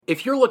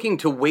If you're looking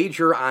to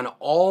wager on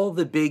all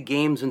the big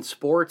games in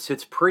sports,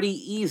 it's pretty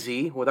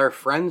easy with our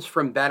friends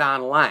from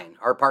BetOnline.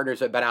 Our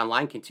partners at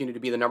BetOnline continue to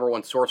be the number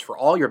one source for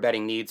all your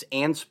betting needs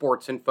and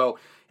sports info.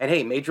 And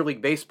hey, Major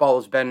League Baseball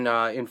has been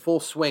in full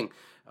swing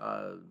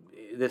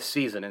this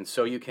season, and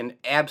so you can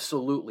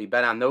absolutely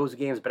bet on those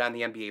games, bet on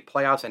the NBA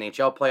playoffs,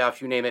 NHL playoffs,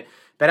 you name it.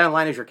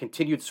 BetOnline is your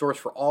continued source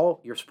for all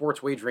your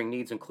sports wagering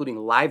needs, including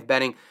live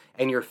betting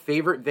and your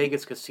favorite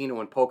Vegas casino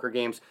and poker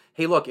games.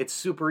 Hey, look, it's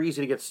super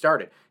easy to get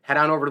started. Head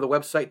on over to the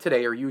website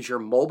today or use your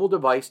mobile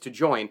device to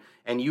join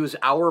and use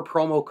our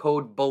promo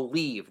code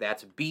BELIEVE,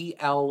 that's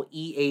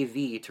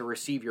BLEAV, to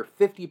receive your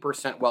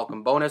 50%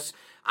 welcome bonus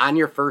on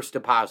your first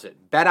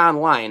deposit.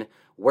 BetOnline,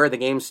 where the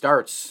game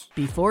starts.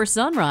 Before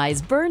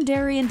sunrise, Byrne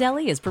Dairy and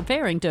Deli is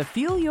preparing to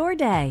fuel your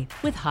day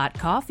with hot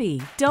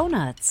coffee,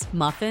 donuts,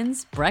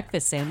 muffins,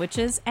 breakfast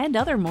sandwiches, and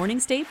other morning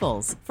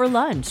staples. For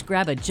lunch,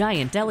 grab a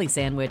giant deli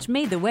sandwich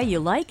made the way you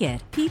like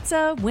it.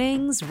 Pizza,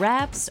 wings,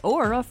 wraps,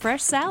 or a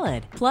fresh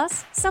salad.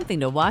 Plus, something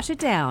to wash it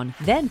down.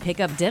 Then pick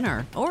up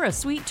dinner or a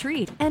sweet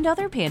treat and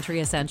other pantry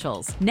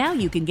essentials. Now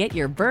you can get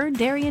your Byrne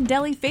Dairy and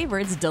Deli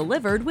favorites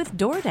delivered with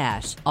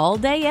DoorDash. All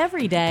day,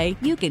 every day,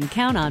 you can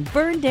count on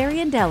Byrne Dairy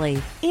and Deli.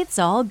 It's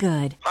all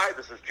good. Hi,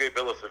 this is Jay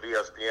Billis of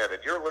ESPN, and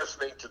you're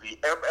listening to the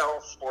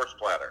ML Sports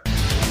Platter.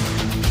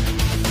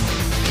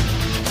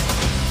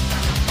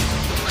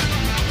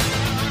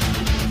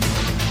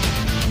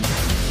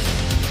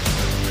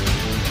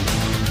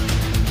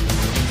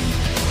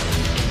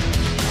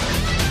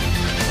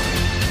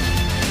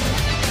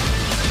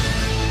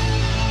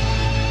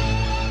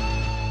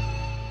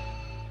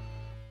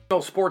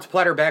 Sports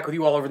Platter back with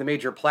you all over the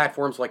major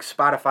platforms like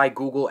Spotify,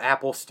 Google,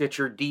 Apple,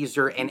 Stitcher,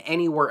 Deezer, and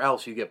anywhere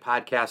else you get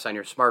podcasts on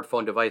your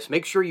smartphone device.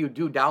 Make sure you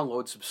do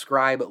download,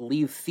 subscribe,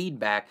 leave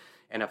feedback,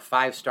 and a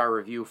 5-star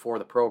review for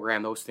the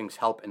program. Those things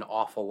help an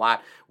awful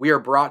lot. We are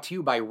brought to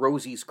you by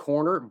Rosie's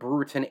Corner,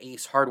 Brewerton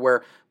Ace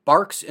Hardware,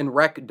 Barks and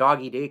Rec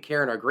Doggy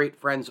Daycare, and our great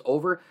friends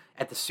over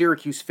at the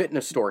Syracuse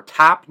Fitness Store.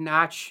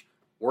 Top-notch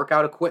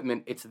workout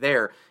equipment, it's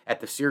there at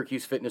the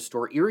Syracuse Fitness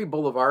Store, Erie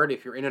Boulevard.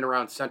 If you're in and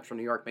around Central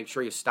New York, make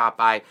sure you stop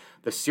by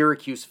the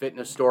Syracuse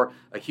Fitness Store.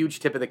 A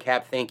huge tip of the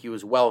cap thank you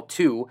as well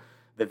to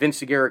the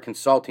Vince Aguirre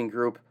Consulting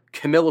Group,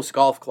 Camillus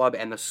Golf Club,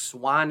 and the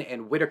Swan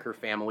and Whitaker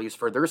families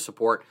for their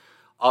support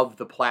of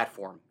the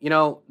platform. You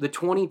know, the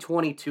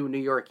 2022 New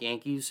York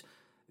Yankees,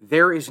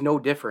 there is no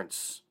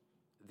difference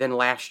than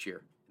last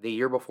year, the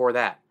year before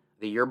that,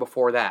 the year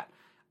before that.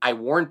 I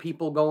warned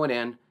people going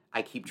in.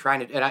 I keep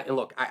trying to, and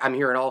look, I'm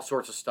hearing all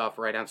sorts of stuff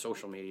right on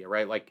social media,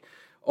 right? Like,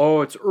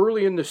 oh, it's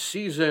early in the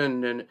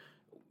season, and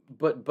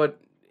but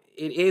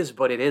it is,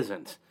 but it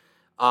isn't.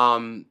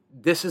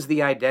 This is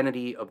the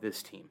identity of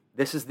this team.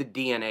 This is the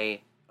DNA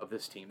of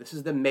this team. This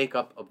is the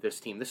makeup of this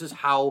team. This is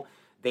how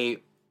they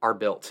are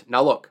built.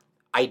 Now, look,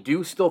 I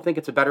do still think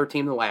it's a better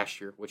team than last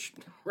year, which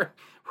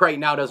right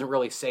now doesn't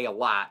really say a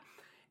lot.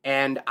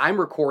 And I'm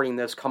recording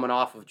this coming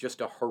off of just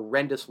a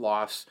horrendous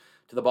loss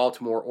to the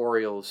Baltimore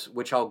Orioles,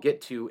 which I'll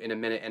get to in a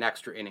minute in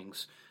extra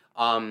innings.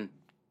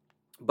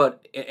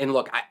 But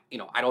look,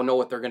 I don't know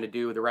what they're going to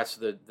do the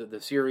rest of the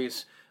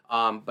series.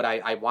 But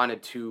I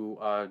wanted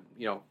to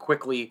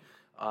quickly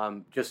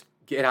just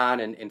get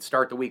on and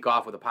start the week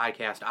off with a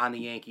podcast on the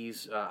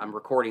Yankees. I'm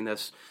recording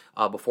this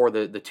before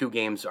the two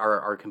games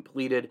are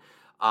completed,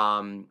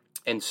 or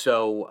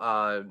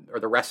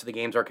the rest of the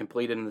games are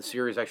completed in the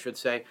series, I should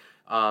say.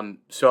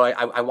 So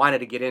I wanted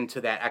to get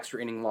into that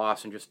extra inning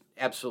loss and just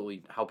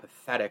absolutely how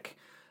pathetic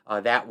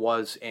that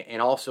was,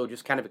 and also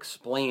just kind of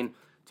explain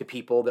to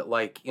people that,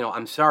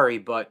 I'm sorry,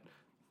 but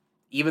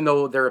even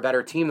though they're a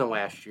better team than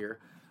last year,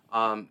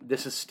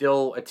 this is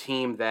still a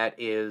team that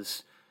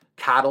is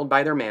coddled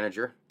by their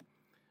manager,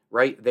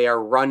 right? They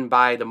are run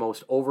by the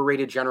most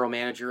overrated general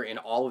manager in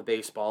all of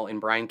baseball in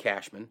Brian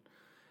Cashman.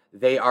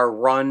 They are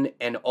run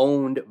and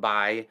owned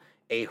by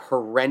a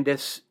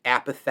horrendous,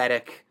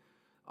 apathetic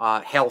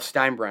Hal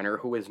Steinbrenner,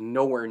 who is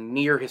nowhere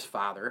near his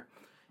father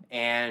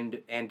and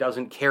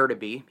doesn't care to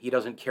be. He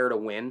doesn't care to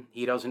win.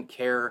 He doesn't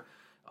care,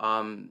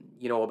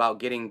 about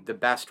getting the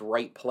best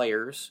right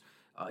players.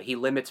 He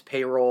limits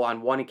payroll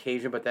on one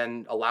occasion, but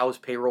then allows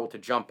payroll to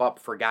jump up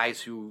for guys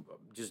who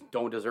just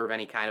don't deserve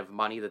any kind of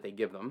money that they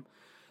give them.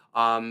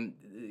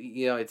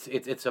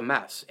 It's a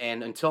mess.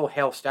 And until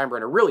Hal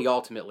Steinbrenner, really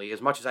ultimately, as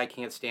much as I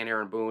can't stand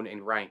Aaron Boone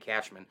and Ryan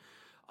Cashman,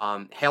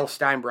 Hal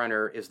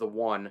Steinbrenner is the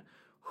one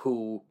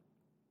who,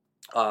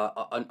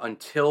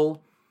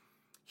 until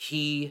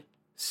he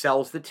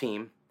sells the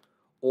team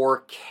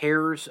or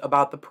cares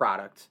about the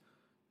product,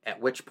 at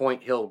which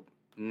point he'll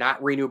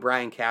not renew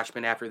Brian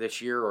Cashman after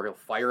this year, or he'll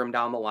fire him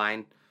down the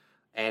line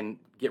and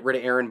get rid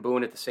of Aaron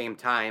Boone at the same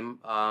time,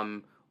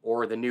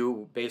 or the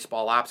new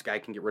baseball ops guy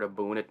can get rid of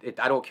Boone.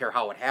 I don't care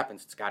how it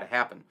happens. It's got to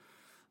happen.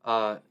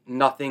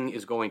 Nothing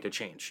is going to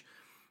change.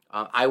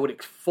 I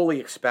would fully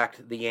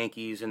expect the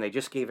Yankees, and they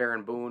just gave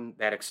Aaron Boone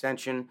that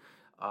extension.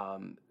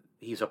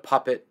 He's a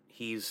puppet.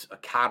 He's a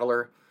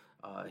coddler.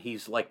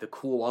 He's like the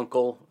cool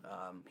uncle.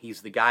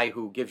 He's the guy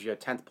who gives you a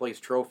 10th place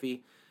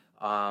trophy.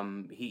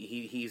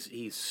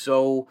 He's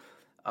so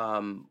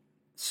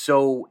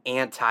so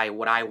anti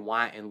what I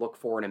want and look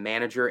for in a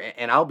manager.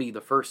 And I'll be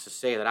the first to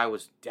say that I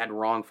was dead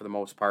wrong for the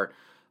most part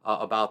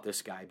about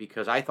this guy,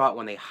 because I thought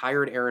when they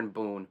hired Aaron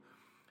Boone,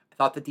 I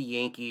thought that the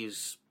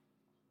Yankees,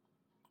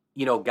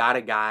 got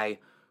a guy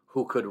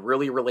who could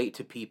really relate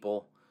to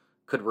people,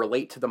 could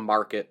relate to the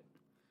market,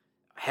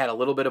 had a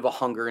little bit of a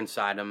hunger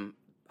inside him.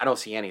 I don't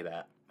see any of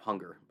that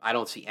hunger. I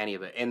don't see any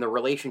of it. And the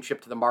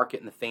relationship to the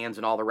market and the fans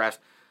and all the rest,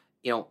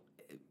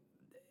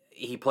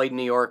 he played in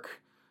New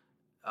York.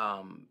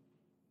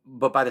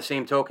 But by the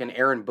same token,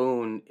 Aaron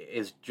Boone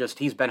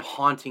he's been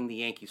haunting the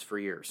Yankees for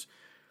years,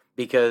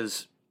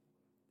 because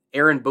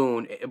Aaron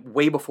Boone,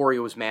 way before he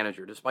was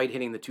manager, despite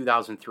hitting the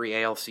 2003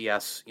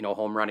 ALCS,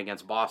 home run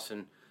against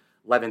Boston,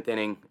 11th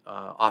inning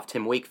off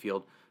Tim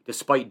Wakefield,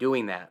 despite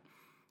doing that,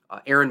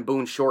 Aaron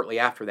Boone shortly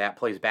after that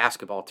plays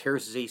basketball,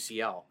 tears his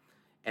ACL,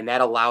 and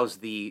that allows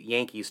the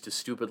Yankees to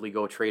stupidly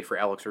go trade for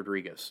Alex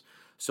Rodriguez.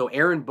 So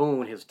Aaron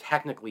Boone has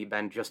technically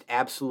been just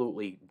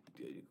absolutely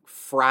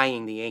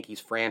frying the Yankees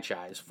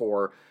franchise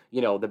for,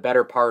 the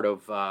better part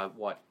of,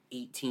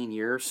 18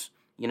 years,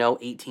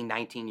 18,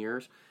 19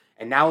 years.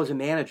 And now as a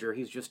manager,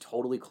 he's just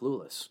totally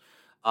clueless.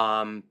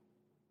 And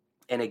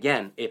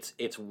again,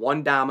 it's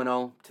one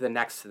domino to the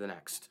next to the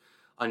next.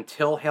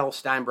 Until Hal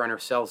Steinbrenner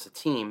sells the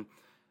team,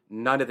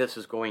 none of this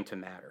is going to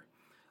matter.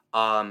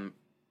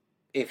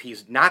 If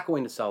he's not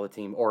going to sell the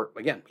team, or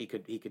again, he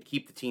could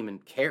keep the team in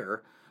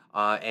care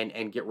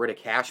and get rid of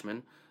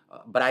Cashman.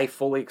 But I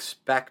fully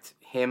expect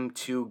him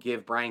to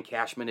give Brian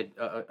Cashman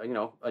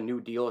a new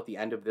deal at the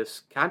end of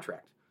this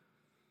contract.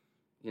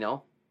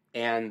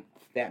 And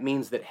that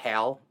means that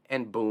Hal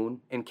and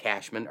Boone and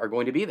Cashman are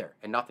going to be there,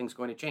 and nothing's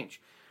going to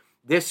change.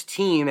 This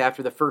team,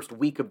 after the first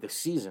week of the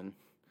season,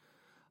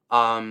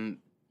 what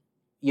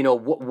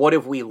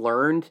have we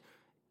learned?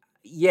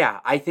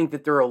 Yeah, I think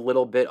that they're a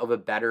little bit of a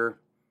better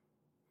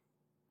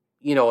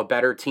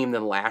team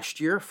than last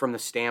year, from the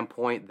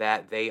standpoint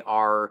that they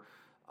are,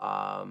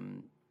 a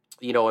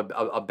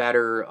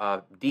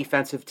better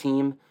defensive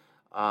team.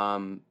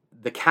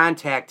 The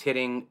contact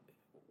hitting,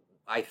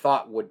 I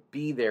thought, would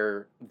be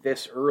there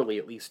this early,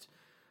 at least,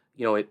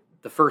 the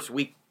first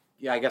week,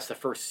 I guess the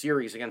first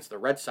series against the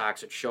Red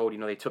Sox, it showed,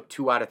 they took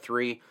 2 out of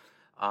 3.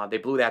 They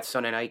blew that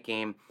Sunday night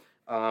game,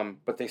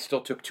 but they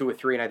still took 2 or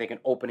 3, and I think an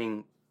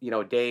opening,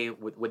 day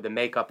with the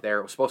makeup there,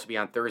 it was supposed to be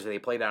on Thursday. They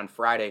played it on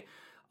Friday.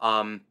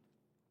 I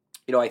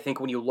think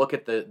when you look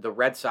at the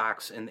Red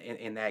Sox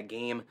in that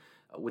game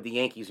with the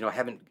Yankees,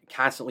 having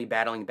constantly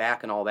battling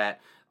back and all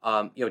that,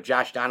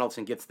 Josh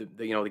Donaldson gets the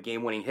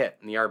game-winning hit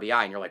in the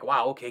RBI, and you're like,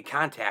 wow, okay,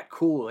 contact,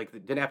 cool, like,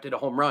 didn't have to hit a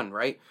home run,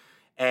 right?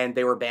 And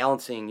they were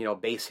balancing,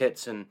 base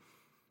hits and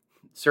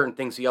certain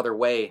things the other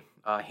way,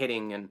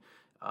 hitting, and,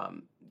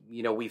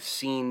 we've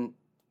seen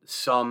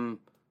some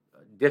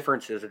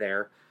differences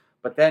there.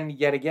 But then,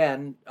 yet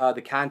again,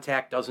 the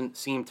contact doesn't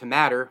seem to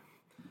matter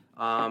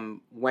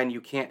when you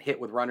can't hit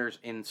with runners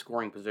in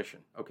scoring position,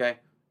 okay?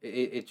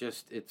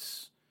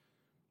 It's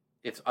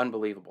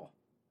unbelievable.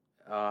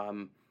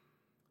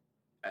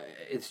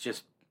 It's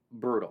just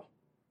brutal.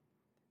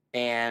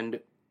 And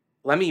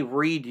let me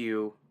read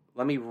you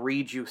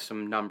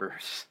some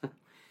numbers,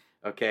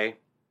 okay?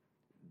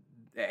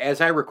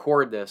 As I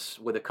record this,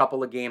 with a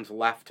couple of games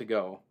left to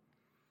go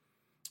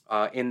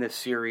in this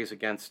series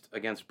against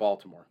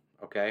Baltimore,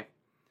 okay?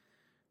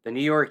 The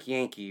New York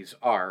Yankees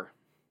are,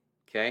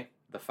 okay,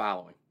 the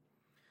following.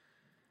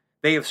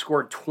 They have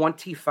scored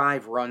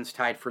 25 runs,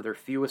 tied for their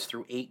fewest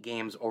through 8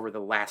 games over the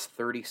last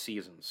 30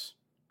 seasons.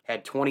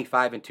 Had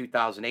 25 in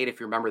 2008. If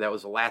you remember, that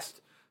was the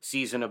last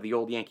season of the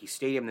old Yankee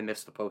Stadium. They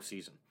missed the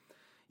postseason.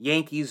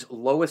 Yankees'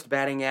 lowest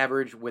batting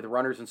average with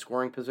runners in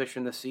scoring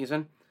position this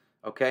season,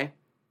 okay?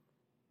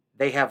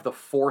 They have the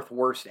 4th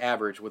worst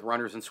average with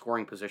runners in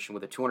scoring position,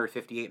 with a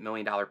 $258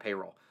 million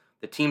payroll.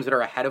 The teams that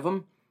are ahead of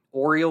them,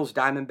 Orioles,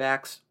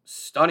 Diamondbacks,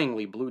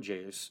 stunningly Blue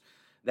Jays,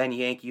 then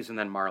Yankees, and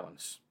then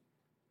Marlins.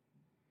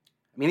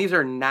 I mean, these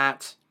are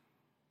not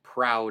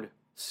proud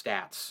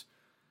stats.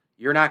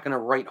 You're not going to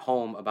write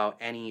home about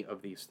any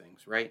of these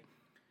things, right?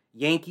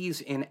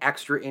 Yankees in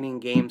extra inning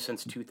games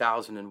since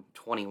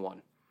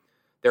 2021.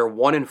 They're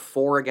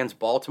 1-4 against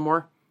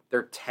Baltimore.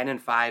 They're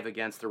 10-5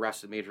 against the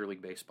rest of Major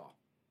League Baseball.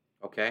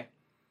 Okay?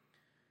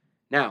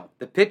 Now,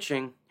 the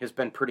pitching has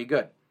been pretty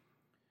good.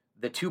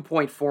 The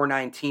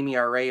 2.49 team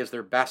ERA is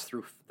their best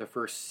through the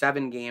first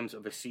 7 games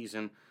of a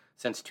season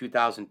since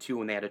 2002,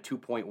 when they had a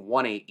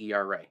 2.18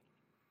 ERA.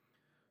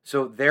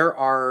 So there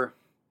are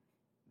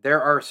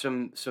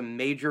some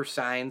major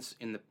signs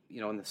in the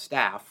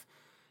staff,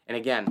 and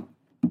again,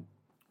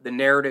 the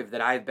narrative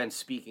that I've been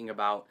speaking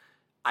about,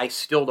 I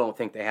still don't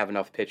think they have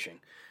enough pitching,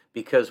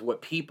 because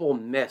what people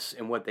miss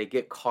and what they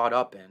get caught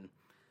up in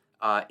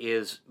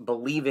is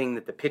believing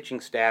that the pitching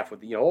staff with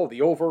the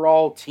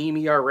overall team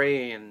ERA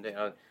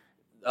and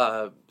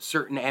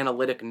certain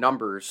analytic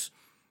numbers.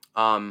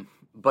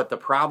 But the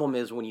problem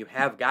is when you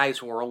have guys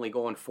who are only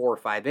going 4 or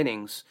 5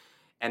 innings,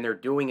 and they're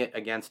doing it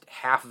against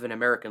half of an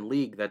American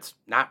League that's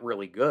not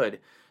really good,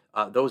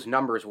 those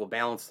numbers will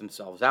balance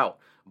themselves out.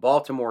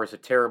 Baltimore is a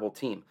terrible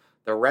team.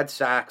 The Red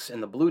Sox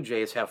and the Blue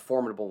Jays have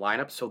formidable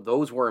lineups, so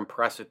those were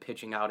impressive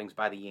pitching outings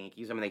by the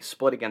Yankees. I mean, they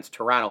split against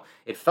Toronto.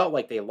 It felt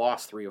like they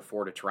lost 3 or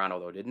 4 to Toronto,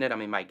 though, didn't it? I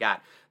mean, my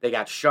God. They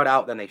got shut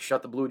out, then they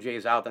shut the Blue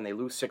Jays out, then they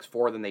lose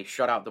 6-4, then they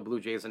shut out the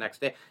Blue Jays the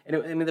next day.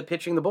 And the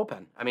pitching in the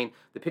bullpen. I mean,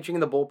 the pitching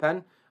in the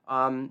bullpen,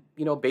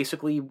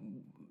 basically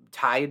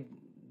tied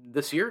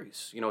the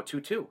series,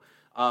 2-2.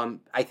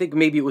 I think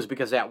maybe it was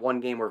because that one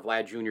game where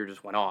Vlad Jr.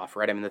 just went off,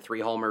 right? I mean, the 3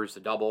 homers, the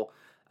double,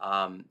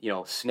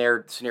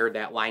 snared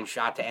that line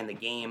shot to end the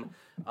game.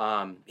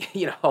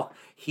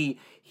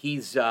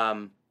 He's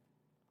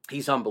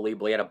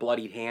unbelievable. He had a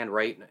bloodied hand,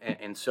 right?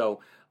 And so,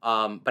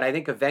 but I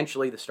think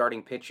eventually the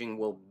starting pitching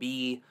will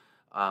be,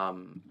 a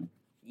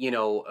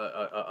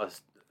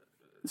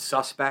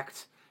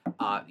suspect.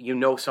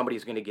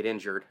 Somebody's going to get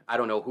injured. I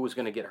don't know who's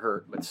going to get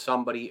hurt, but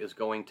somebody is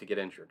going to get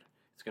injured.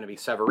 It's going to be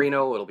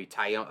Severino. It'll be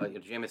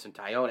Jamison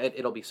Tyone.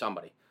 It'll be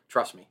somebody.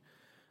 Trust me.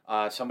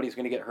 Somebody's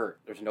going to get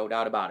hurt. There's no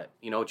doubt about it.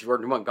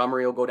 Jordan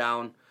Montgomery will go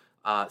down.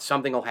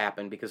 Something will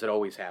happen because it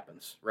always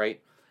happens, right?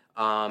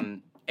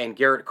 And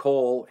Garrett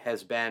Cole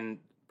has been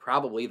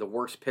probably the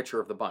worst pitcher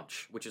of the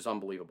bunch, which is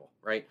unbelievable,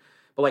 right?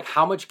 But,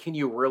 how much can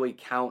you really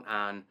count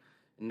on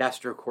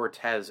Nestor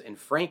Cortez? And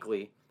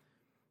frankly,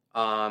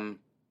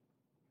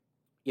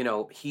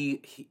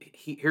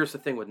 here's the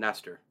thing with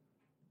Nestor.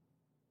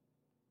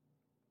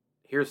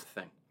 Here's the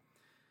thing.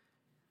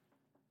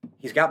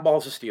 He's got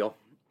balls of steel.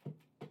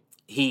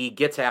 He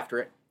gets after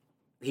it.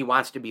 He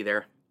wants to be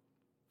there.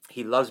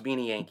 He loves being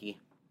a Yankee.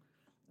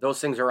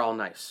 Those things are all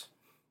nice.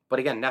 But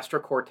again,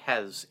 Nestor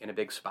Cortez in a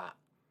big spot.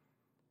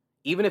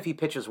 Even if he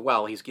pitches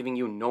well, he's giving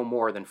you no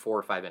more than 4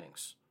 or 5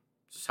 innings.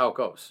 This is how it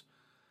goes.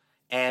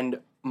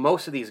 And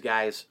most of these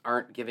guys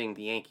aren't giving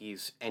the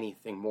Yankees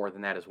anything more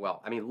than that as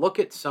well. I mean, look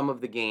at some of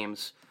the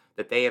games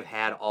that they have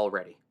had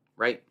already,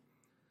 right?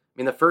 I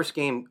mean, the first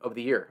game of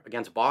the year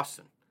against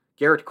Boston,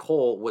 Garrett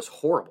Cole was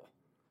horrible.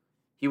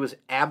 He was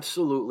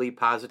absolutely,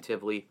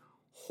 positively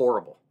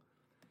horrible.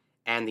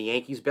 And the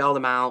Yankees bailed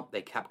him out.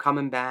 They kept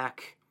coming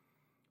back,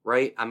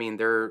 right? I mean,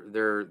 they're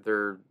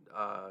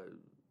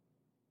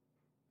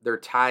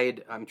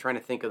tied. I'm trying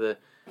to think of the.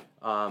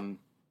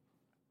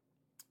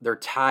 They're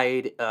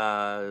tied.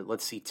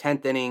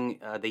 10th inning.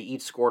 They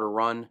each scored a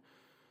run.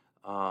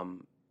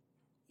 11th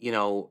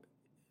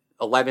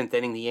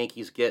inning, the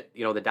Yankees get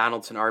the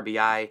Donaldson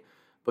RBI,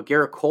 but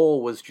Garrett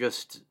Cole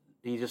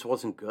he just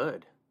wasn't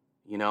good.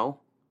 I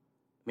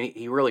mean,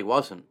 he really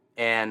wasn't.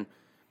 And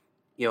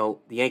the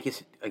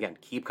Yankees again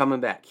keep coming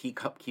back. Keep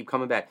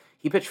coming back.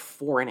 He pitched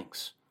 4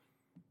 innings.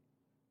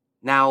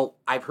 Now,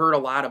 I've heard a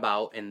lot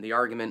about, and the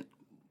argument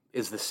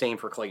is the same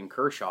for Clayton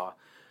Kershaw,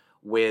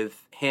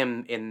 with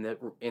him in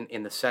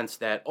the sense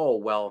that,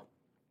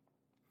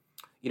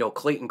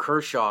 Clayton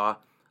Kershaw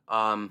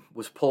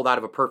was pulled out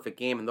of a perfect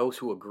game, and those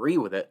who agree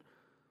with it,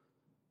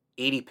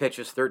 80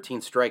 pitches,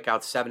 13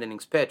 strikeouts, 7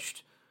 innings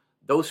pitched,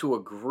 those who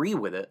agree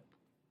with it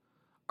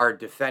are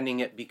defending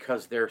it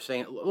because they're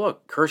saying,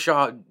 look,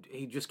 Kershaw,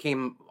 he just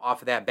came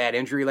off of that bad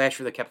injury last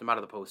year that kept him out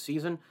of the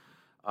postseason.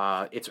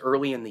 It's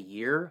early in the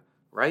year,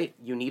 right?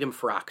 You need him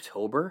for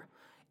October.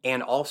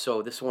 And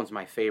also, this one's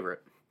my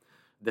favorite.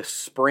 The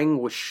spring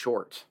was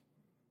short.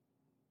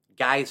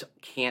 Guys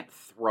can't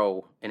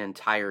throw an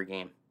entire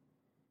game.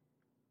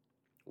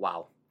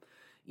 Wow.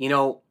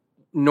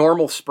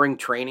 Normal spring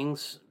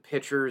trainings,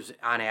 pitchers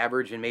on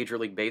average in Major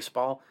League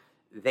Baseball,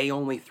 they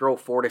only throw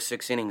 4 to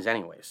 6 innings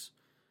anyways.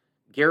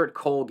 Garrett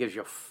Cole gives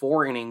you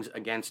 4 innings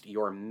against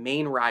your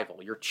main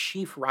rival, your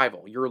chief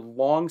rival, your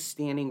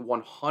long-standing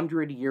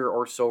 100-year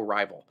or so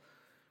rival.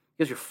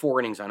 Gives you 4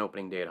 innings on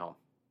opening day at home.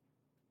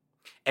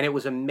 And it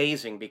was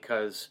amazing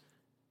because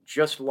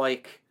just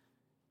like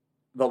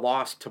the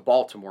loss to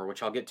Baltimore,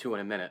 which I'll get to in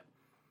a minute,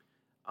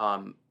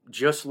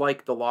 just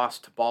like the loss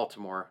to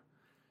Baltimore,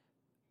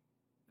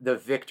 the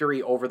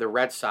victory over the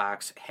Red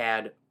Sox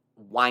had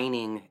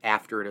whining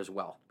after it as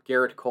well.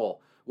 Garrett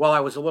Cole. Well,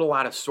 I was a little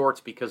out of sorts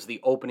because the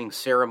opening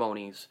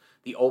ceremonies,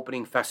 the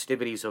opening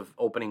festivities of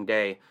opening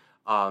day,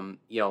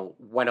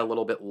 went a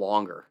little bit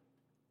longer.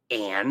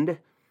 And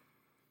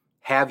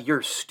have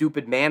your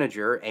stupid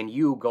manager and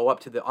you go up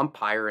to the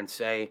umpire and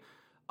say,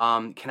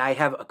 can I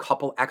have a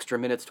couple extra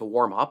minutes to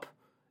warm up?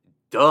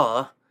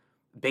 Duh.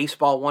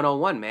 Baseball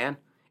 101, man.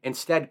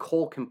 Instead,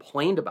 Cole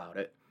complained about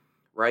it,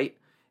 right?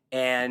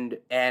 And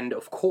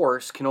of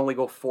course, can only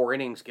go 4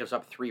 innings, gives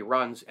up 3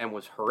 runs, and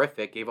was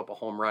horrific, gave up a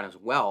home run as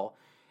well.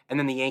 And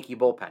then the Yankee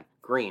bullpen,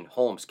 Green,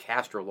 Holmes,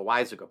 Castro,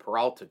 Loaizaga,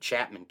 Peralta,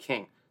 Chapman,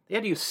 King. They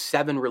had to use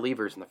 7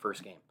 relievers in the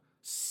first game.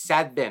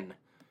 7,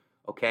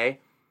 okay?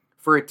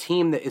 For a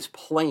team that is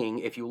playing,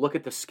 if you look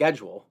at the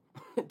schedule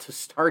to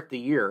start the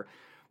year,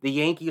 the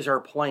Yankees are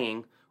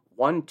playing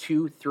 1,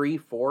 2, 3,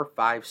 4,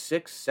 5,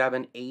 6,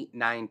 7, 8,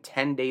 9,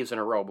 10 days in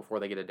a row before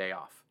they get a day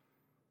off.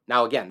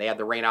 Now, again, they had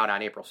the rain out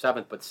on April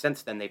 7th, but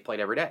since then, they played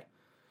every day.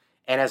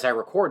 And as I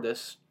record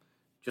this,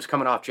 just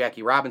coming off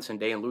Jackie Robinson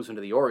Day and losing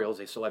to the Orioles,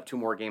 they still have 2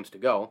 more games to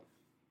go.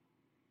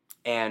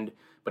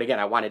 But again,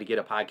 I wanted to get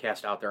a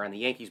podcast out there on the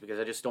Yankees because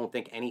I just don't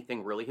think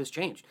anything really has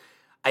changed.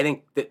 I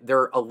think that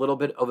they're a little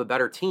bit of a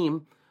better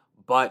team,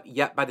 But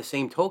yet, by the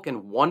same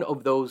token, one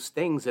of those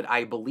things that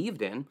I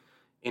believed in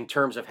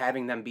terms of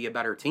having them be a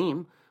better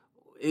team,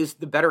 is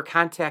the better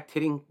contact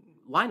hitting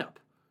lineup,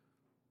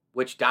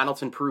 which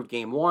Donaldson proved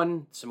game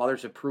one. Some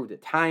others have proved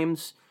at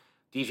times.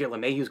 DJ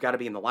LeMahieu's got to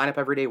be in the lineup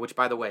every day, which,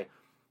 by the way,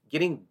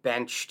 getting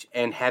benched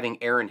and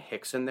having Aaron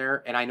Hicks in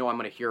there, and I know I'm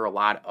going to hear a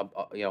lot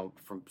of,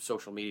 from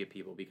social media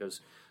people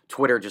because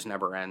Twitter just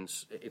never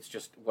ends. It's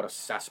just what a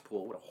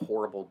cesspool, what a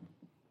horrible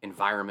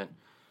environment.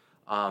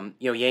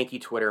 Yankee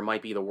Twitter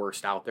might be the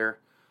worst out there.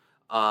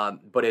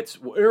 But it's,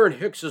 Aaron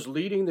Hicks is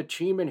leading the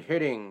team in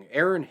hitting.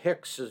 Aaron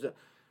Hicks is...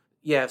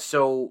 Yeah,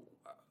 so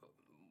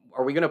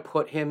are we going to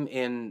put him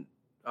in,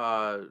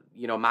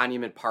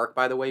 Monument Park,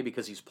 by the way,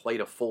 because he's played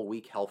a full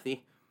week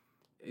healthy?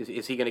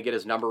 Is he going to get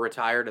his number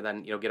retired and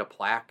then, get a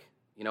plaque?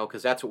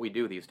 Because that's what we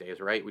do these days,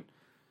 right?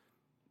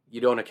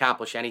 You don't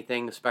accomplish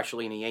anything,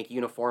 especially in a Yankee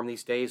uniform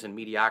these days, and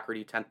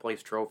mediocrity, 10th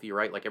place trophy,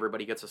 right? Like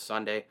everybody gets a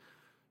Sunday,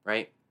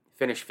 right?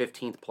 Finish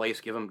 15th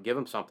place, give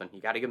him something.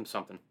 You got to give him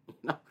something.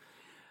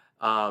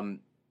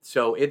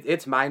 So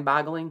it's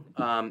mind-boggling.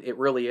 It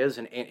really is.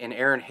 And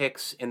Aaron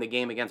Hicks in the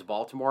game against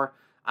Baltimore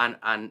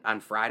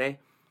on Friday,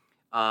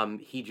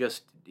 he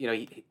just,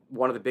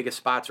 one of the biggest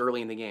spots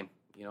early in the game.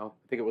 I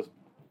think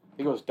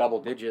it was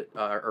double digit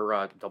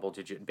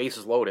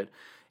bases loaded,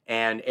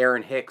 and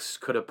Aaron Hicks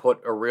could have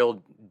put a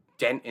real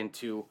dent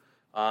into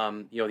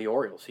the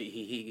Orioles.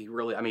 He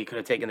really, he could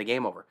have taken the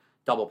game over.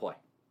 Double play.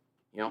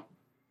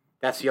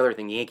 That's the other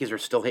thing. The Yankees are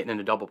still hitting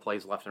into double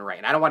plays left and right.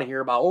 And I don't want to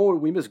hear about,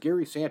 we miss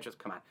Gary Sanchez.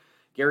 Come on.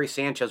 Gary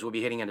Sanchez would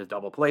be hitting into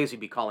double plays. He'd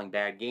be calling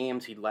bad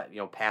games. He'd let,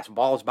 pass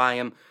balls by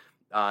him.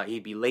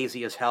 He'd be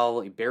lazy as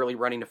hell. He'd barely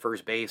running to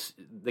first base.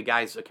 The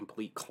guy's a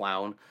complete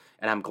clown.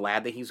 And I'm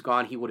glad that he's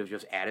gone. He would have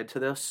just added to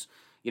this.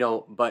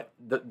 But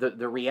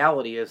the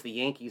reality is the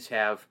Yankees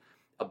have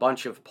a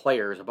bunch of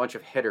players, a bunch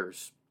of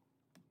hitters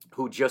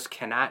who just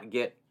cannot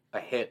get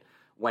a hit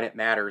when it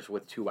matters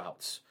with 2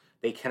 outs.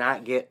 They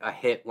cannot get a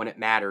hit when it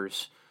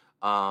matters,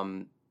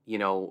 with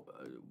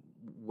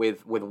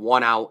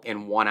 1 out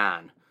and 1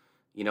 on.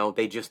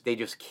 They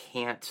just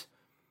can't.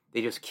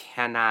 They just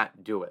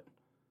cannot do it.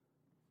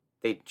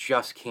 They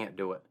just can't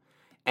do it.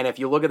 And if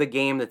you look at the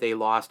game that they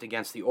lost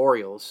against the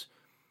Orioles,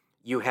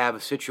 you have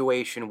a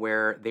situation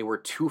where they were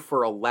 2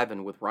 for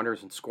 11 with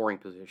runners in scoring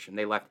position.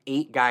 They left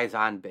 8 guys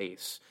on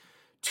base,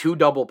 2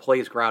 double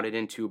plays grounded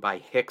into by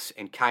Hicks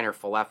and Kiner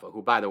Falefa,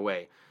 who, by the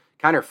way,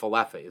 Kiner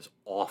Falefa is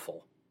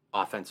awful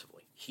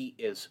offensively. He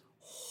is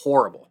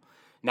horrible.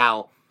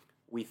 Now,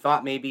 we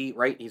thought maybe,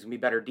 right, he's going to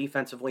be better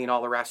defensively and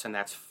all the rest, and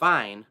that's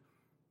fine.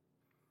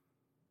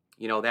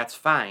 That's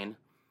fine.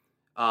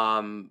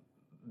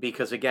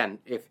 Because, again,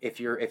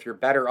 if you're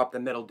better up the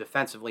middle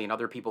defensively and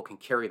other people can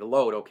carry the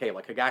load, okay,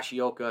 like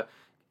Higashioka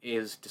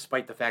is,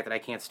 despite the fact that I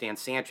can't stand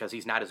Sanchez,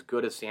 he's not as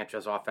good as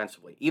Sanchez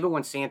offensively. Even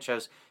when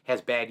Sanchez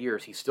has bad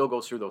years, he still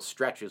goes through those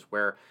stretches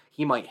where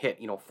he might hit,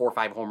 4 or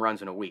 5 home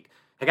runs in a week.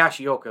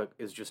 Higashioka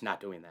is just not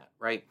doing that,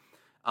 right?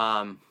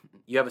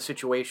 You have a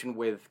situation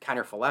with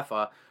Kiner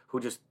Falefa, who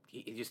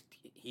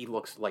he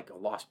looks like a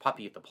lost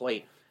puppy at the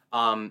plate.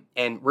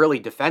 And really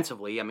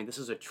defensively, this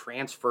is a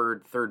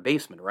transferred third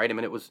baseman, right?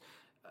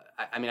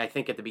 I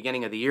think at the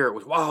beginning of the year, it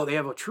was, wow, they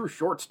have a true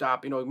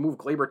shortstop, move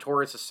Gleyber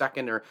Torres a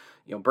second or,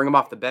 bring him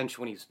off the bench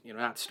when he's,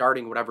 not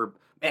starting, whatever.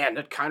 Man,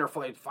 that Kiner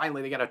Falefa,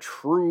 finally they got a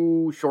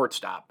true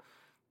shortstop.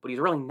 But he's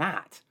really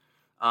not.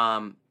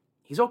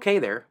 He's okay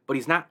there, but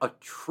he's not a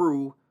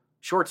true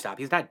shortstop.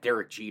 He's not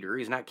Derek Jeter.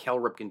 He's not Cal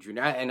Ripken Jr.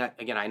 And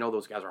again, I know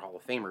those guys are Hall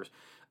of Famers,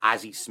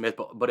 Ozzie Smith,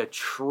 but a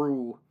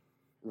true,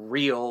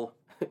 real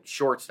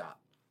shortstop.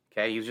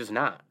 Okay, he's just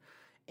not.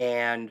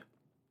 And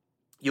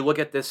you look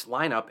at this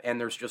lineup, and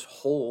there's just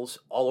holes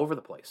all over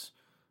the place,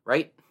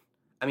 right?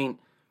 Everybody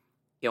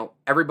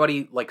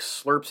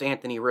slurps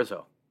Anthony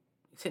Rizzo.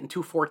 He's hitting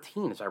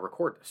 .214 as I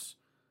record this.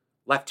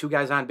 Left 2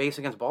 guys on base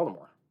against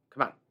Baltimore.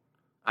 Come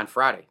on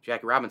Friday,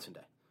 Jackie Robinson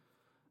Day.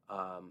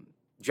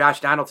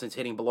 Josh Donaldson's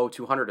hitting below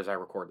 200 as I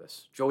record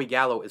this. Joey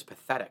Gallo is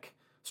pathetic.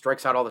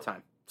 Strikes out all the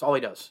time. That's all he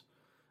does.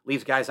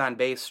 Leaves guys on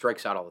base,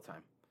 strikes out all the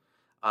time.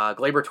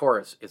 Gleyber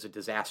Torres is a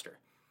disaster.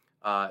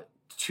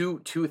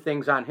 Two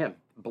things on him.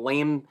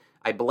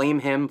 I blame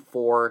him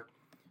for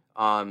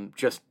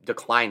just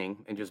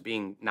declining and just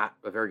being not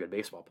a very good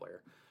baseball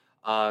player.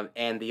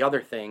 And the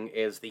other thing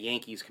is the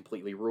Yankees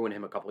completely ruined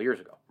him a couple of years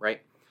ago,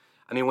 right?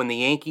 When the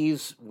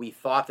Yankees, we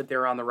thought that they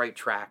were on the right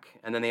track,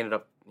 and then they ended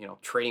up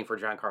trading for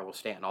Giancarlo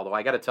Stanton. Although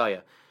I got to tell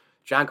you,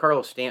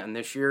 Giancarlo Stanton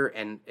this year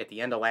and at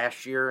the end of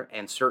last year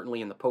and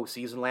certainly in the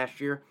postseason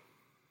last year,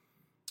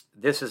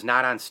 this is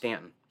not on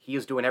Stanton. He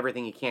is doing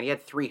everything he can. He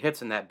had 3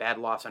 hits in that bad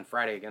loss on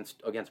Friday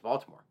against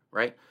Baltimore,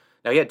 right?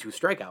 Now, he had 2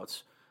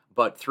 strikeouts,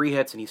 but 3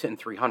 hits and he's hitting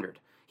 300.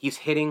 He's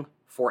hitting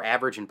for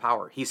average and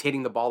power. He's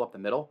hitting the ball up the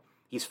middle.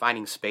 He's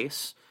finding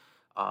space.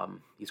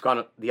 He's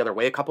gone the other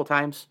way a couple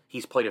times.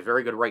 He's played a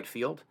very good right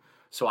field.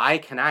 So I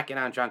cannot get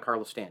on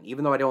Giancarlo Stanton.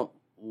 Even though I don't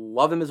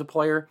love him as a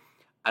player,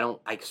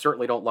 I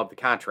certainly don't love the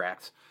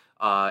contracts.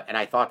 And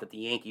I thought that the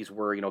Yankees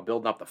were,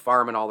 building up the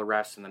farm and all the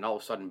rest, and then all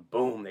of a sudden,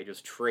 boom, they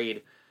just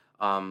trade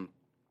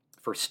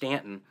for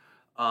Stanton.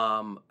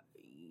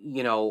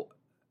 You know,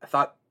 I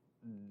thought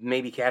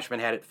maybe Cashman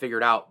had it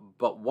figured out,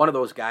 but one of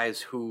those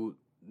guys who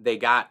they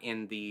got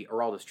in the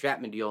Aroldis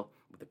Chapman deal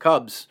with the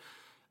Cubs,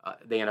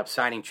 they end up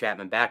signing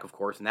Chapman back, of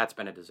course, and that's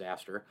been a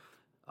disaster.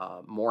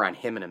 More on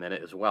him in a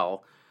minute as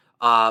well.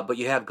 But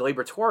you have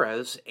Gleyber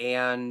Torres,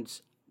 and,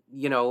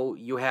 you know,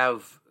 you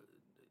have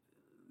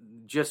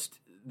just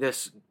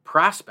this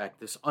prospect,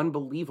 this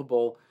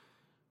unbelievable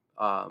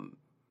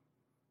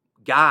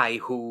guy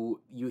who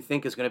you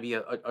think is going to be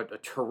a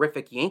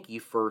terrific Yankee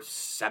for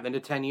 7 to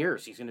 10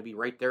 years. He's going to be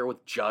right there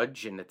with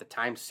Judge and at the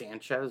time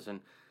Sanchez,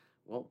 and,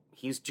 well,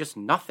 he's just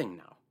nothing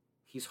now.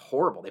 He's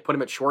horrible. They put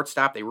him at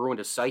shortstop. They ruined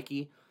his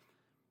psyche.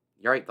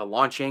 You're right, the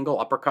launch angle,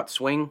 uppercut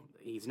swing,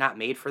 he's not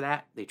made for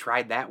that. They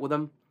tried that with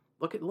him.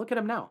 Look at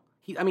him now.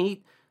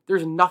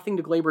 There's nothing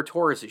to Gleyber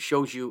Torres that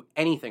shows you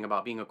anything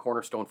about being a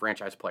cornerstone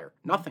franchise player.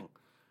 Nothing.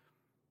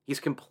 He's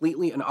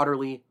completely and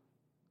utterly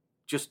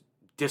just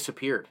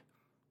disappeared.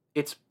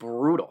 It's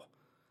brutal.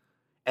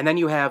 And then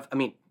you have,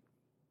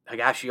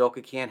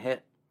 Higashioka can't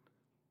hit.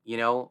 You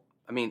know,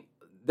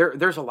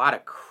 there's a lot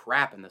of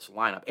crap in this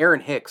lineup.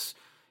 Aaron Hicks,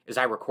 as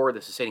I record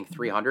this, is hitting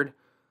 300,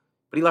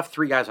 but he left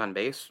 3 guys on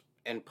base.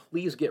 And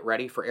please get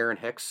ready for Aaron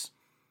Hicks.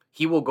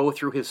 He will go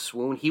through his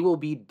swoon. He will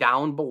be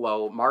down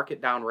below. Mark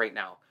it down right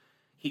now.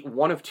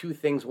 One of 2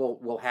 things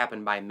will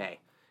happen by May.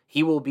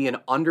 He will be an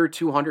under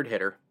 200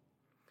 hitter,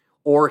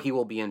 or he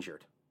will be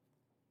injured.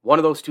 One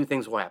of those 2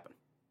 things will happen.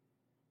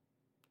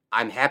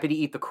 I'm happy to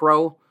eat the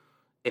crow.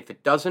 If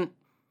it doesn't,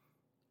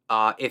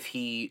 if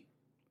he's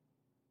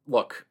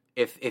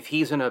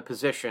in a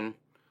position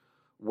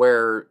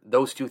where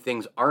those 2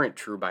 things aren't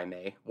true by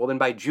May, well, then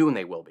by June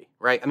they will be,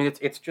 right?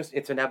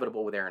 It's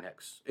inevitable with Aaron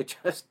Hicks. It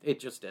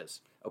just is,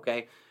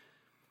 okay?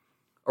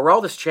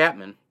 Aroldis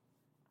Chapman,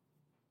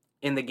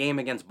 in the game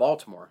against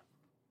Baltimore,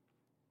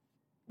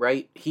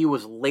 right? He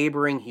was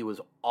laboring. He was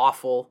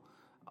awful.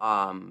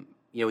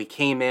 He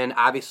came in.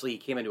 Obviously, he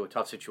came into a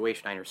tough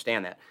situation. I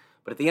understand that.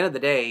 But at the end of the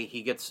day,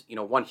 he gets,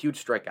 1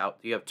 huge strikeout.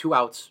 You have 2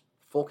 outs,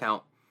 full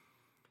count.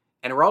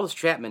 And Aroldis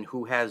Chapman,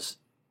 who has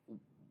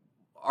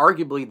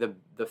arguably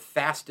the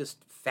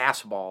fastest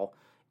fastball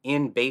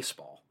in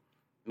baseball.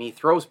 He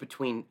throws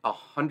between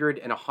 100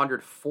 and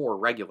 104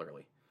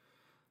 regularly.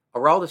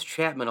 Aroldis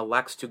Chapman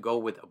elects to go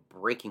with a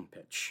breaking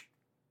pitch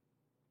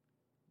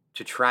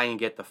to try and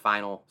get the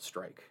final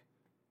strike.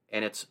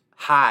 And it's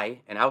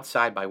high and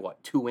outside by,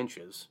 2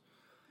 inches.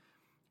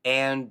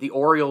 And the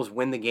Orioles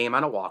win the game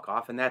on a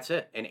walk-off, and that's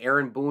it. And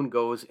Aaron Boone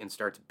goes and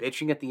starts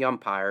bitching at the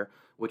umpire,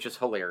 which is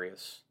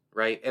hilarious,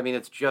 right?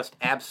 It's just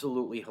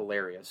absolutely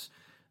hilarious.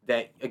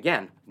 That,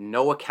 again,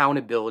 no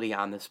accountability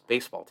on this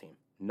baseball team.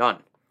 None.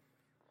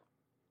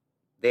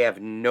 They have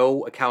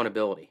no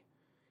accountability.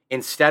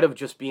 Instead of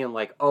just being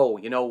like, oh,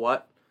 you know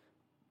what?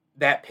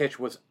 That pitch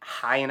was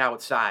high and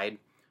outside.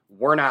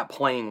 We're not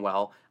playing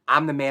well.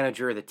 I'm the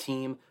manager of the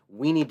team.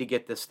 We need to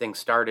get this thing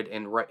started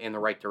in the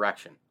right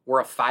direction. We're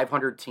a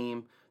 500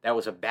 team. That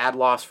was a bad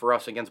loss for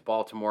us against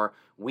Baltimore.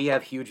 We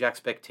have huge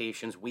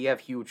expectations. We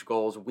have huge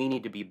goals. We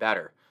need to be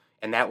better.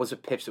 And that was a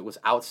pitch that was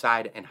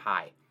outside and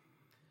high.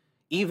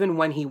 Even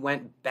when he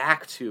went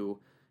back to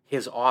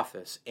his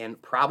office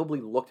and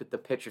probably looked at the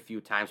pitch a few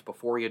times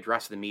before he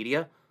addressed the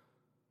media,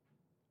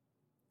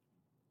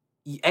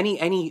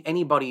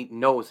 anybody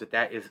knows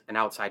that is an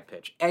outside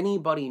pitch.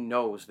 Anybody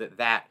knows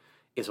that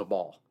is a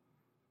ball.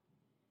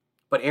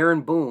 But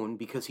Aaron Boone,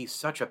 because he's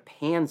such a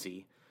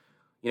pansy,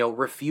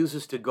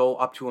 refuses to go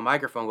up to a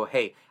microphone and go,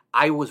 hey,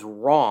 I was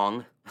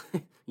wrong.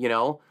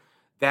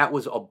 That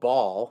was a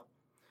ball.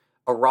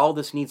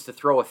 Aroldis needs to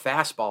throw a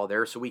fastball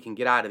there so we can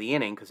get out of the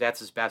inning because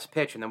that's his best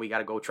pitch, and then we got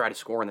to go try to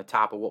score in the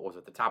top of,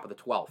 the top of the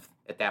 12th.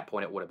 At that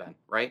point it would have been,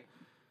 right?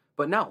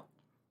 But no,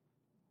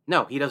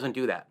 he doesn't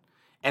do that.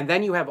 And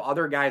then you have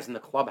other guys in the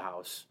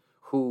clubhouse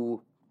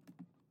who,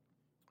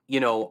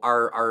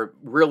 are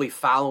really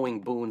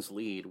following Boone's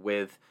lead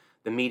with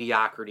the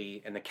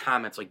mediocrity and the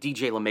comments like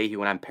DJ LeMahieu,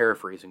 and I'm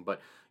paraphrasing, but,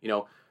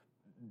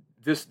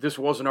 this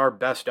wasn't our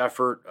best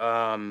effort,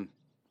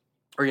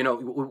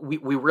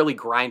 we really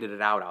grinded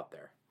it out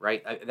there,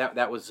 right?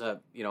 That was,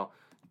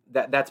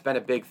 that's been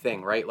a big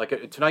thing, right?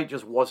 Like tonight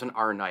just wasn't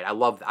our night. I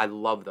love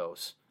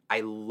those.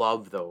 I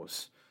love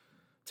those.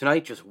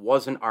 Tonight just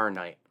wasn't our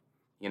night,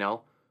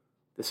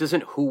 This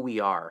isn't who we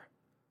are.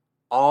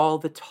 All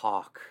the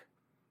talk.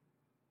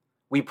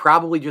 We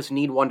probably just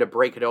need one to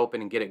break it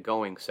open and get it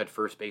going, said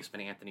first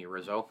baseman Anthony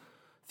Rizzo.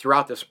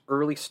 Throughout this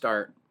early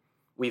start,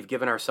 we've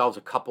given ourselves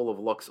a couple of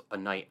looks a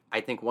night. I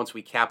think once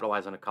we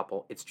capitalize on a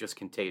couple, it's just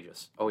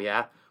contagious. Oh,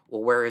 yeah?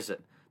 Well, where is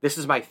it? This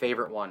is my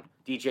favorite one,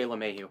 DJ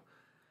LeMahieu.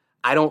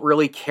 I don't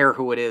really care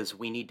who it is.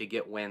 We need to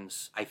get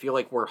wins. I feel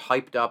like we're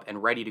hyped up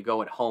and ready to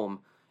go at home,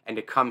 and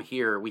to come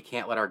here, we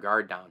can't let our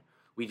guard down.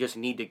 We just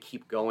need to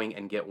keep going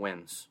and get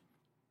wins.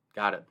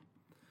 Got it.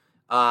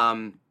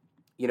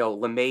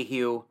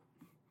 LeMahieu,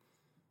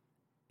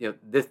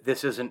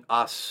 this isn't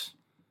us.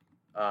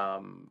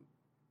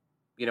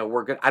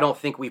 We're good. I don't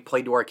think we've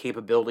played to our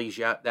capabilities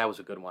yet. That was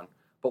a good one.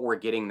 But we're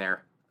getting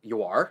there.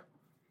 You are?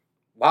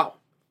 Wow.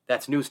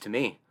 That's news to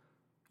me.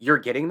 You're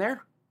getting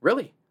there?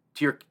 Really?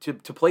 To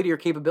play to your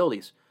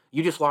capabilities.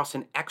 You just lost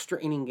an extra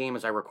inning game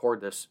as I record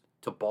this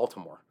to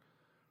Baltimore.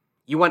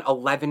 You went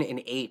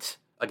 11-8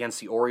 against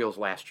the Orioles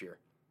last year.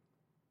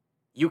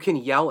 You can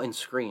yell and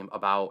scream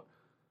about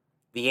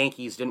the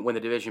Yankees didn't win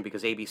the division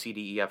because A, B, C,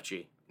 D, E, F,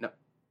 G. No.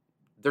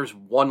 There's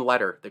one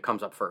letter that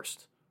comes up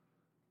first.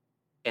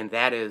 And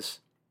that is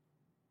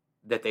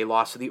that they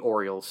lost to the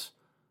Orioles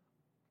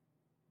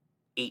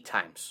 8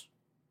 times.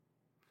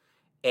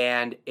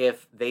 And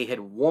if they had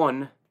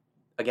won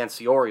against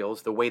the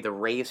Orioles the way the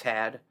Rays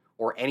had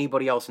or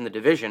anybody else in the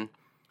division,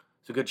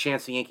 it's a good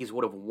chance the Yankees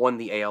would have won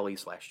the AL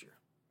East last year.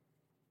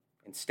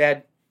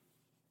 Instead,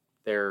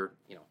 they're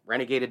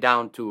renegated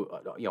down to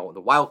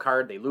the wild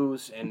card. They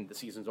lose, and the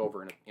season's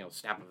over in a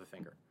snap of a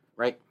finger,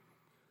 right?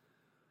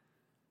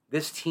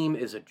 This team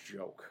is a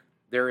joke.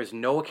 There is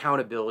no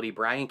accountability.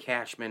 Brian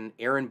Cashman,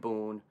 Aaron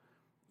Boone,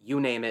 you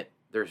name it,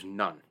 there's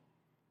none.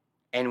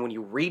 And when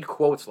you read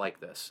quotes like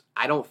this,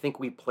 I don't think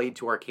we played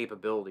to our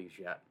capabilities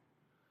yet,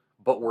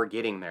 but we're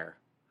getting there.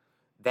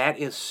 That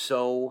is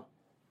so,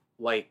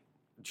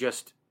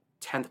 just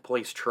 10th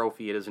place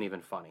trophy. It isn't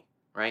even funny,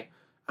 right?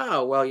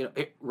 Oh, well,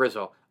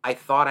 Rizzo, I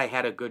thought I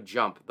had a good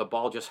jump. The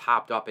ball just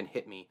hopped up and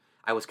hit me.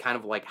 I was kind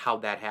of like,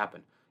 how'd that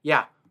happen?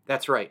 Yeah,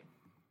 that's right.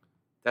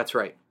 That's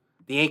right.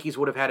 The Yankees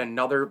would have had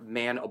another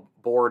man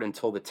aboard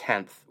until the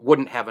 10th.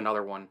 Wouldn't have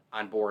another one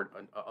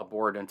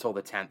aboard until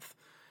the 10th.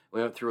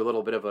 We went through a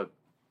little bit of a,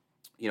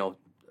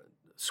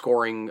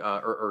 scoring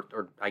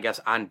or I guess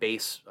on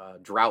base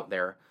drought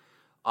there,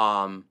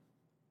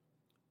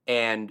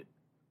 and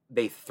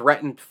they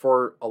threatened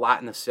for a lot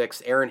in the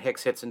 6th. Aaron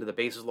Hicks hits into the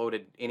bases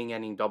loaded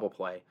inning-ending double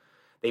play.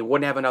 They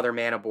wouldn't have another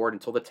man aboard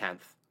until the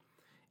 10th,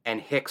 and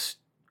Hicks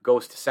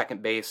goes to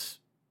second base.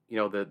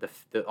 The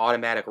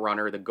automatic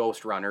runner, the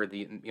ghost runner,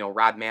 the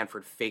Rob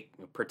Manfred fake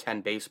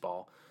pretend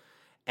baseball,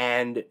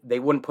 and they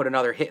wouldn't put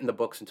another hit in the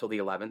books until the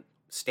 11th.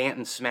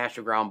 Stanton smashed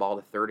a ground ball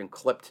to third and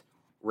clipped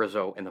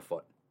Rizzo in the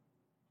foot.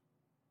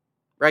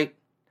 Right?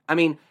 I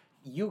mean,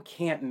 you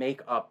can't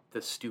make up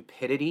the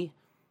stupidity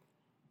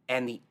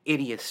and the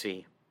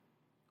idiocy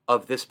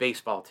of this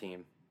baseball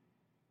team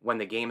when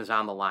the game is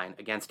on the line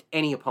against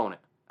any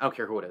opponent. I don't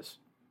care who it is.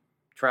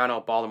 Toronto,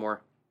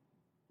 Baltimore,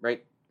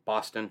 right?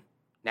 Boston,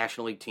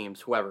 National League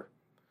teams, whoever.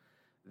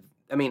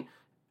 I mean,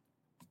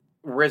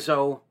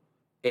 Rizzo,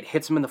 it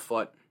hits him in the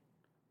foot.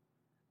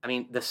 I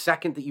mean, the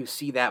second that you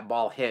see that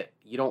ball hit,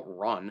 you don't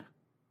run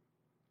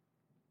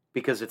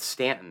because it's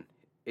Stanton.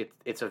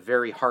 It's a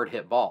very hard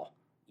hit ball.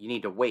 You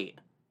need to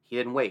wait. He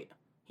didn't wait.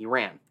 He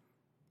ran.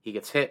 He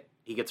gets hit.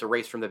 He gets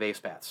erased from the base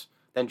paths.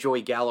 Then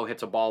Joey Gallo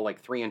hits a ball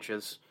 3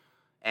 inches,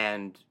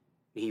 and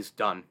he's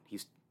done.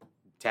 He's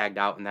tagged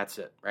out, and that's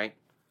it, right?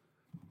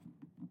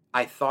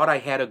 I thought I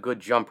had a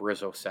good jump,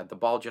 Rizzo said. The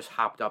ball just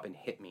hopped up and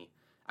hit me.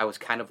 I was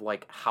kind of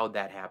like, how'd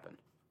that happen?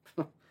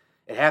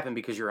 It happened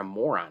because you're a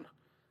moron.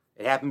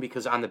 It happened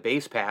because on the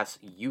base pass,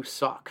 you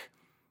suck.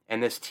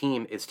 And this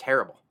team is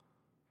terrible.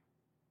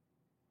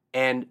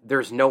 And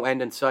there's no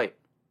end in sight.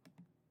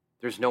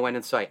 There's no end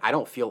in sight. I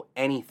don't feel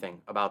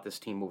anything about this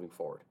team moving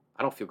forward.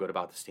 I don't feel good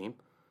about this team.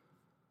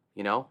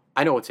 I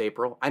know it's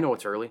April. I know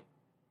it's early.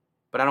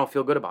 But I don't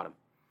feel good about them.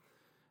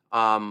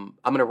 I'm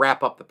going to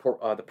wrap up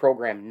the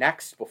program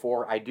next.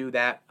 Before I do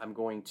that, I'm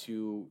going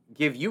to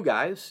give you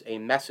guys a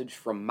message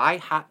from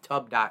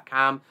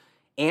myhottub.com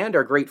and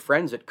our great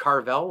friends at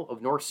Carvel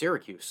of North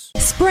Syracuse.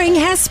 Spring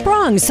has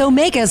sprung, so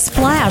make a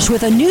splash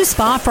with a new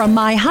spa from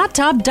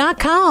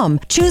myhottub.com.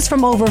 Choose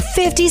from over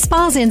 50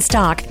 spas in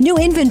stock, new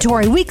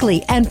inventory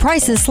weekly, and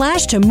prices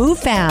slashed to move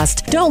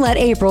fast. Don't let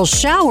April's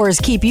showers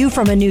keep you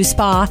from a new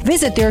spa.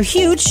 Visit their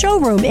huge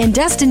showroom in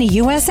Destiny,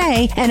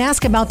 USA, and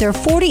ask about their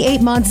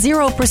 48-month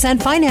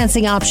 0%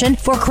 financing option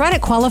for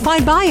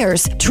credit-qualified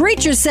buyers.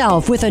 Treat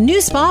yourself with a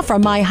new spa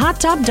from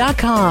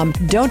myhottub.com.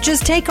 Don't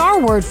just take our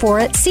word for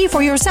it. See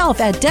for yourself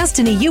at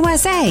Destiny,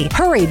 USA.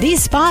 Hurry,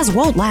 these spas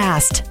won't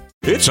last.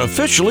 It's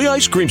officially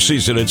ice cream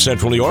season in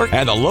Central New York,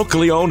 and the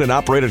locally owned and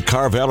operated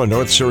Carvel in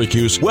North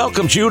Syracuse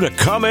welcomes you to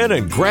come in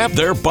and grab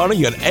their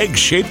bunny and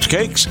egg-shaped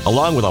cakes,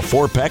 along with a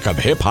 4-pack of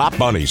hip-hop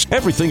bunnies.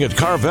 Everything at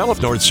Carvel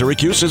of North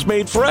Syracuse is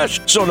made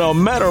fresh, so no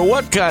matter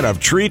what kind of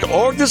treat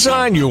or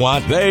design you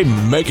want, they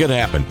make it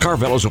happen.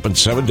 Carvel is open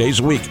 7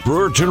 days a week.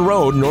 Brewerton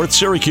Road, North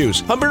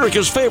Syracuse.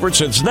 America's favorite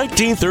since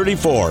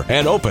 1934,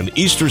 and open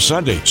Easter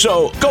Sunday.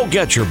 So go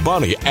get your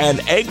bunny and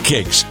egg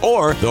cakes,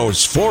 or those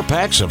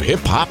 4-packs of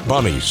hip-hop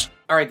bunnies.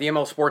 All right, the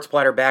ML Sports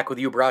Platter back with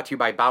you, brought to you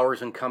by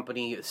Bowers &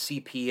 Company,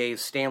 CPAs,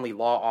 Stanley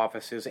Law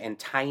Offices, and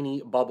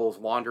Tiny Bubbles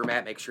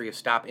Laundromat. Make sure you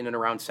stop in and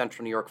around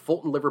Central New York,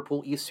 Fulton,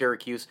 Liverpool, East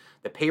Syracuse.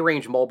 The Pay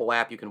Range mobile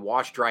app, you can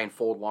wash, dry, and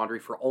fold laundry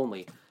for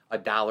only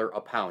 $1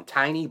 a pound.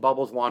 Tiny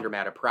Bubbles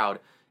Laundromat, a proud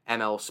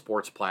ML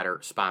Sports Platter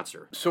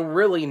sponsor. So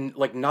really,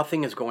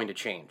 nothing is going to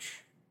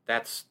change.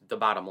 That's the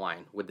bottom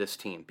line with this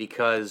team,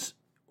 because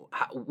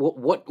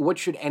what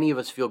should any of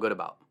us feel good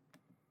about,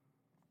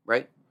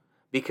 right?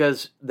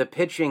 Because the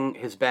pitching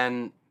has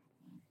been,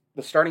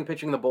 the starting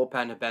pitching and the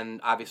bullpen have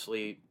been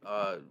obviously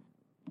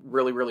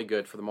really, really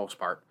good for the most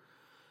part.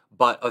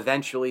 But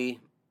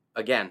eventually,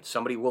 again,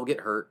 somebody will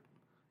get hurt.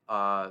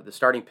 The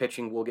starting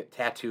pitching will get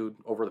tattooed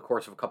over the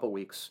course of a couple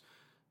weeks.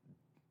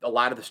 A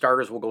lot of the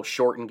starters will go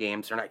short in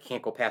games.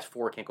 Can't go past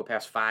 4, can't go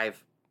past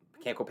 5,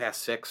 can't go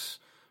past 6,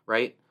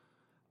 right?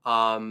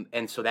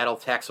 And so that'll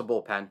tax a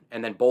bullpen,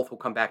 and then both will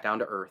come back down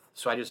to earth.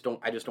 So I just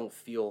don't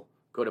feel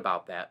good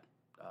about that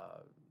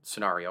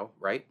scenario,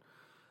 right?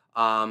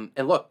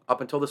 And look,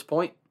 up until this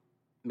point,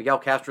 Miguel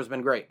Castro's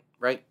been great,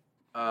 right?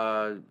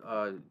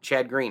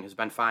 Chad Green has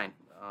been fine.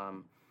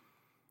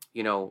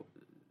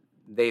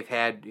 They've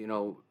had,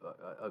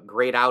 a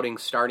great outing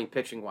starting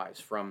pitching-wise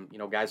from,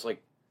 guys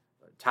like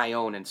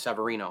Tyone and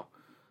Severino.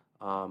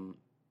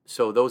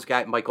 So those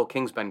guys, Michael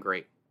King's been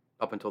great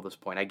up until this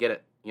point. I get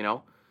it,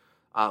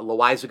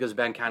 Loaizaga's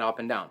been kind of up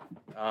and down.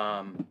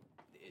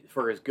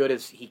 For as good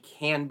as he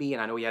can be,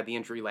 and I know he had the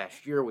injury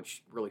last year,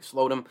 which really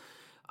slowed him,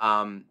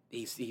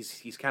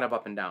 he's kind of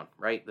up and down,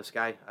 right? This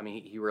guy, I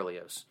mean, he really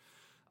is.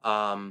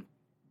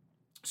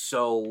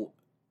 So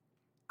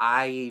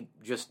I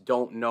just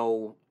don't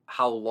know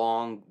how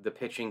long the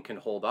pitching can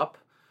hold up.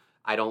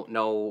 I don't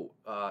know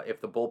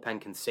if the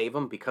bullpen can save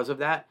him because of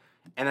that.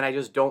 And then I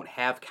just don't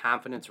have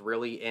confidence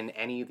really in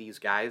any of these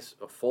guys,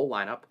 a full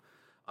lineup,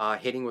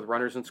 hitting with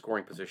runners in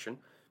scoring position,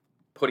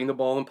 putting the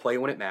ball in play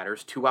when it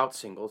matters, 2-out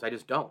singles. I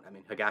just don't. I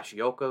mean,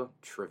 Higashioka,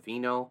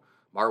 Trevino,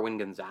 Marwin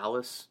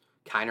Gonzalez,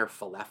 Kiner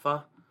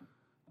Falefa,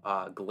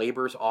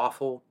 Glaber's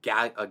awful,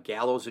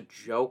 Gallo's a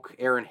joke.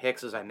 Aaron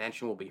Hicks, as I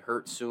mentioned, will be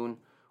hurt soon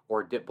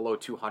or dip below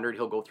 200.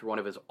 He'll go through one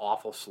of his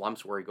awful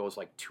slumps where he goes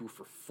like 2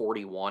 for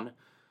 41.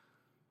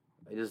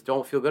 I just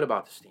don't feel good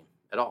about this team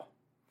at all.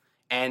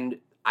 And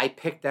I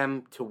picked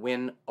them to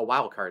win a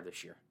wild card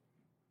this year.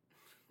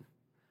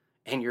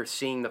 And you're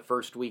seeing the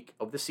first week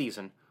of the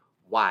season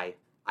why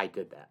I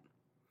did that.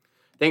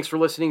 Thanks for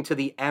listening to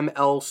the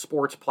ML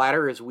Sports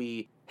Platter. As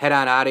we head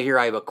on out of here,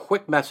 I have a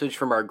quick message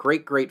from our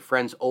great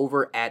friends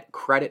over at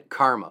Credit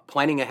Karma.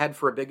 Planning ahead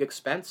for a big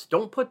expense?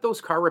 Don't put those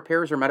car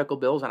repairs or medical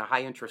bills on a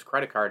high-interest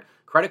credit card.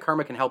 Credit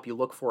Karma can help you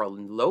look for a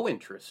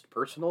low-interest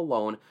personal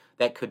loan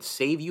that could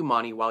save you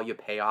money while you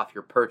pay off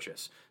your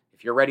purchase.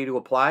 If you're ready to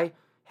apply,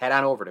 head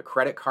on over to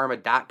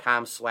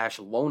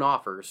creditkarma.com/loan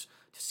offers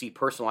to see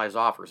personalized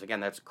offers. Again,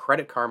 that's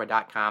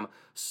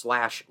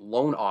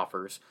creditkarma.com/loan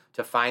offers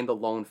to find the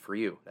loan for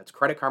you. That's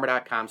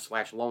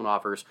creditkarma.com/loan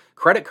offers.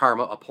 Credit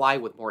Karma, apply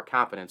with more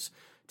confidence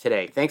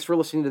today. Thanks for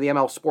listening to the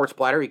ML Sports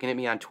Platter. You can hit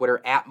me on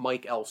Twitter at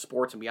Mike L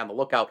Sports and be on the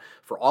lookout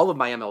for all of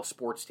my ML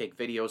Sports Take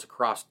videos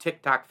across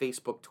TikTok,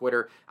 Facebook,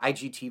 Twitter,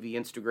 IGTV,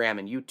 Instagram,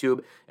 and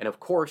YouTube. And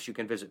of course, you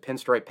can visit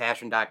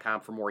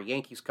pinstripepassion.com for more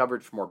Yankees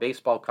coverage, for more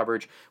baseball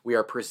coverage. We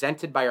are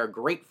presented by our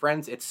great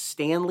friends at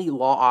Stanley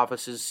Law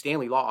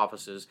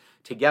Offices.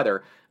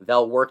 Together,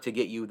 they'll work to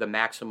get you the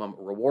maximum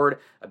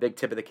reward. A big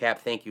tip of the cap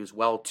thank you as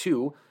well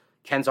to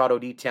Ken's Auto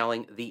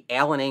Detailing, the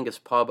Allen Angus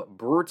Pub,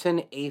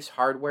 Brewerton Ace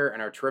Hardware,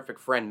 and our terrific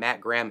friend Matt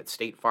Graham at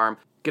State Farm.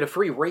 Get a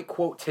free rate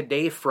quote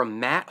today from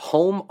Matt.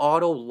 Home,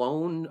 auto,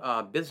 loan,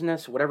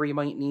 business, whatever you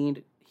might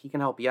need, he can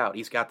help you out.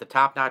 He's got the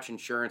top-notch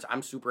insurance.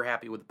 I'm super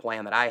happy with the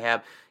plan that I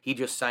have. He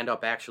just signed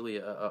up, actually,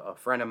 a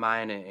friend of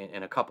mine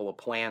and a couple of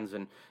plans,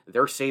 and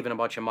they're saving a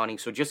bunch of money.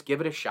 So just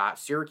give it a shot.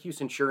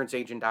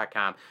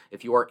 SyracuseInsuranceAgent.com.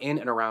 If you are in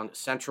and around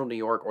central New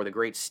York or the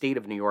great state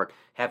of New York,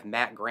 have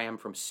Matt Graham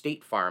from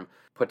State Farm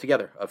put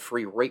together a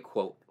free rate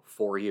quote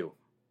for you.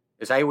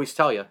 As I always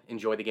tell you,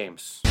 enjoy the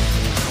games.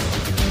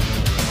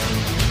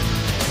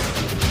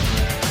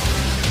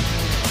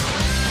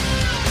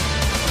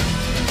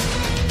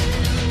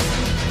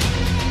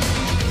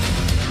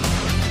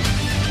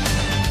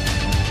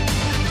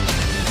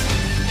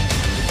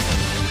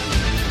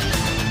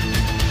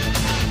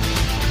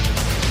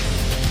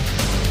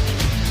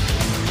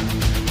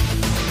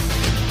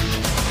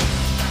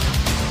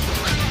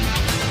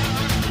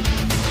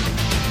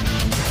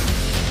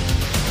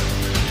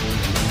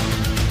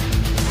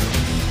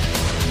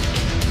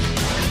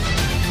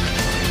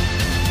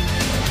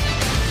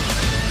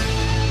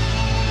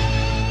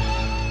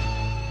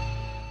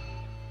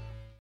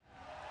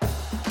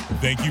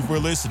 Thank you for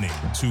listening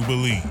to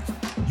Believe.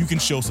 You can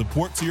show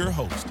support to your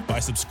host by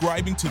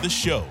subscribing to the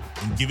show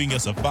and giving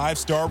us a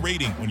 5-star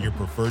rating on your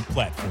preferred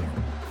platform.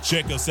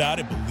 Check us out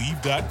at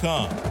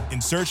Believe.com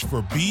and search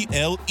for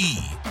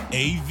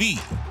BLEAV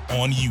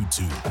on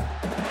YouTube.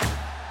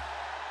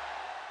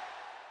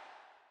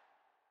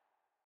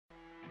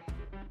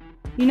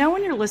 You know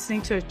when you're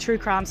listening to a true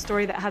crime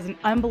story that has an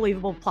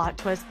unbelievable plot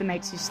twist that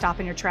makes you stop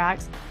in your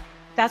tracks?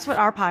 That's what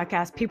our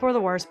podcast, People Are the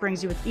Worst,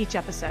 brings you with each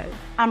episode.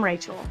 I'm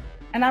Rachel.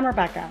 And I'm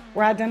Rebecca.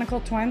 We're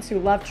identical twins who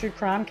love true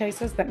crime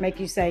cases that make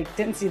you say,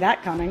 didn't see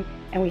that coming,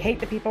 and we hate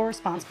the people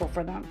responsible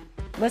for them.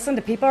 Listen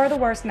to People Are the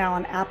Worst now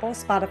on Apple,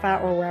 Spotify,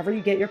 or wherever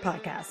you get your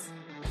podcasts.